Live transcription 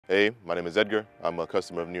Hey, my name is Edgar. I'm a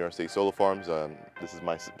customer of New York State Solar Farms. This is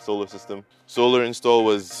my solar system. Solar install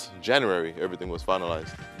was January. Everything was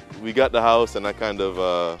finalized. We got the house and I kind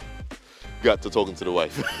of got to talking to the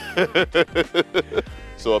wife.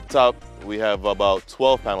 So up top, we have about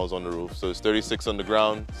 12 panels on the roof. So it's 36 on the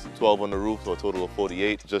ground, 12 on the roof, so a total of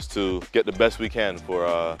 48, just to get the best we can for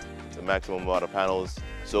the maximum amount of panels.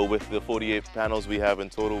 So with the 48 panels we have in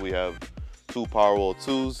total, we have 2 Powerwall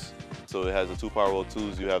 2s. So it has the 2 Powerwall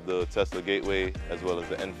 2s. You have the Tesla gateway as well as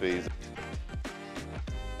the end phase.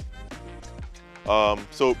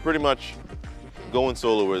 So pretty much going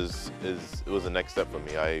solar was the next step for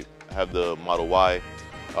me. I have the Model Y.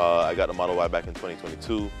 I got the Model Y back in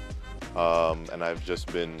 2022, and I've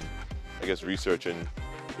just been, I guess, researching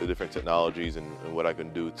the different technologies and what I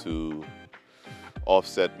can do to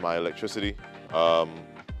offset my electricity. I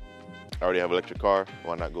already have an electric car.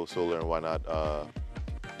 Why not go solar, and why not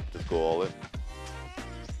just go all in?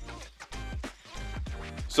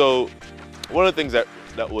 So one of the things that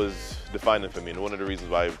was defining for me, and one of the reasons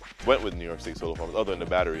why I went with New York State Solar Farms, other than the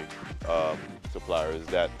battery supplier, is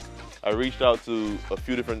that I reached out to a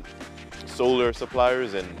few different solar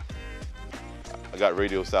suppliers and I got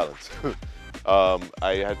radio silence.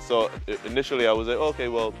 Initially I was like, okay,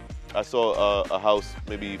 well, I saw a house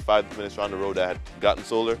maybe 5 minutes down the road that had gotten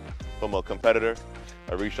solar from a competitor.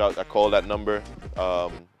 I reached out, I called that number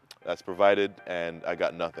that's provided, and I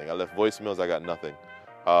got nothing. I left voicemails, I got nothing.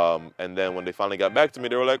 And then when they finally got back to me,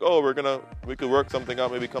 they were like, oh, we could work something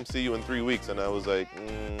out, maybe come see you in 3 weeks. And I was like,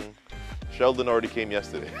 Sheldon already came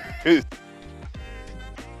yesterday. I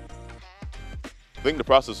think the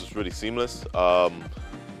process was really seamless,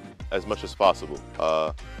 as much as possible.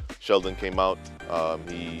 Sheldon came out,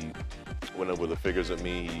 he went over the figures with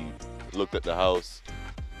me, he looked at the house,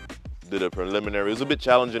 did a preliminary. It was a bit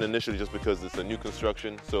challenging initially just because it's a new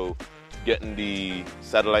construction, so getting the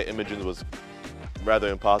satellite imaging was rather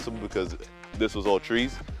impossible because this was all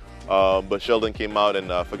trees. But Sheldon came out,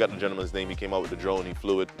 and I forgot the gentleman's name. He came out with the drone. He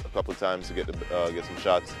flew it a couple of times to get some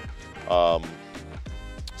shots,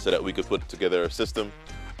 so that we could put together a system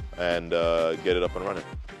and get it up and running.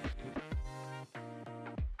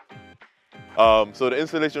 So the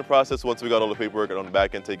installation process, once we got all the paperwork on the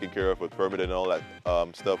back end taken care of with permit and all that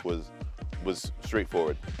stuff, was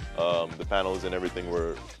straightforward. The panels and everything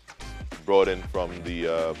were brought in from the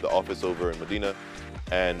office over in Medina,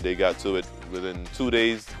 and they got to it within 2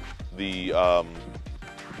 days. The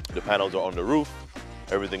panels are on the roof.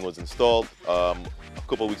 Everything was installed. A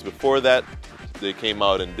couple of weeks before that, they came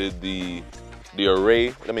out and did the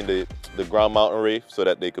array. I mean the ground mount array, so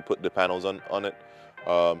that they could put the panels on it.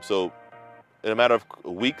 So in a matter of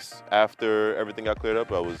weeks after everything got cleared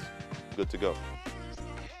up, I was good to go.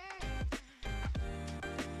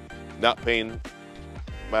 Not paying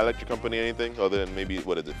my electric company anything other than maybe,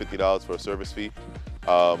 what is it, $50 for a service fee,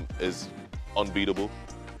 is unbeatable.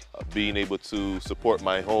 Being able to support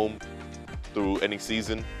my home through any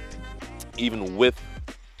season, even with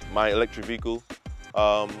my electric vehicle,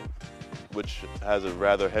 which has a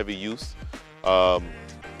rather heavy use,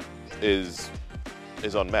 is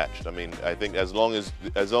unmatched. I mean, I think as long as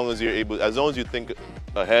you think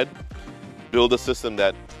ahead, build a system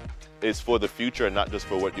that is for the future and not just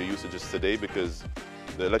for what your usage is today, because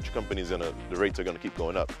the electric companies the rates are gonna keep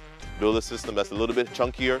going up. Build a system that's a little bit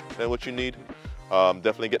chunkier than what you need.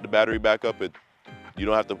 Definitely get the battery back up. You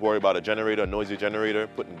don't have to worry about a generator, a noisy generator,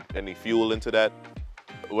 putting any fuel into that.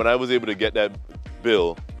 When I was able to get that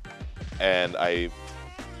bill, and I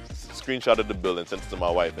screenshotted the bill and sent it to my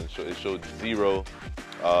wife, and it showed 0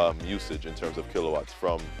 usage in terms of kilowatts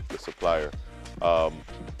from the supplier.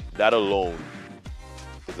 That alone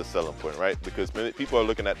is a selling point, right? Because people are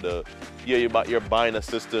looking at you're buying a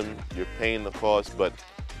system, you're paying the cost, but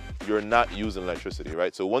you're not using electricity,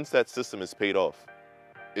 right? So once that system is paid off,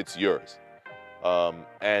 it's yours.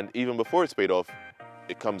 And even before it's paid off,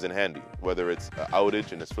 it comes in handy, whether it's an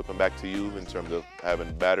outage and it's flipping back to you in terms of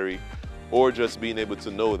having battery, or just being able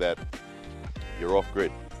to know that you're off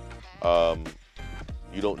grid.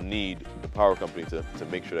 You don't need the power company to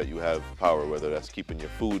make sure that you have power, whether that's keeping your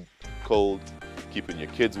food cold, keeping your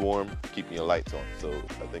kids warm, keeping your lights on. So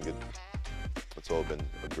I think it's all been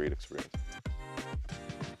a great experience.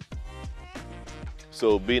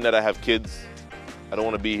 So being that I have kids, I don't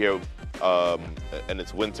want to be here and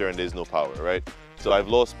it's winter and there's no power, right? So I've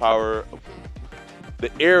lost power.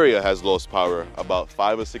 The area has lost power about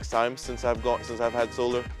 5 or 6 times since I've had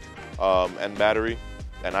solar and battery,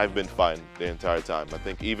 and I've been fine the entire time. I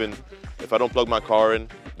think even if I don't plug my car in,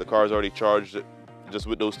 the car is already charged. Just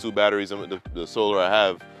with those 2 batteries and with the solar I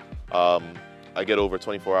have, I get over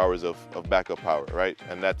 24 hours of backup power, right?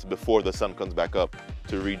 And that's before the sun comes back up.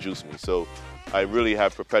 to rejuice me. So I really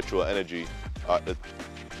have perpetual energy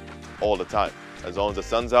all the time. As long as the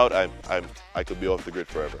sun's out, I could be off the grid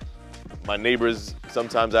forever. My neighbors,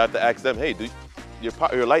 sometimes I have to ask them, hey,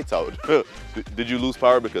 your light's out. Did you lose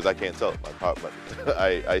power? Because I can't tell.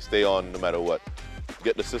 I stay on no matter what.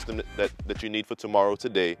 Get the system that you need for tomorrow,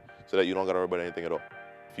 today, so that you don't got to worry about anything at all.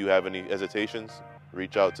 If you have any hesitations,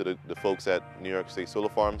 reach out to the folks at New York State Solar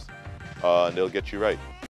Farms, and they'll get you right.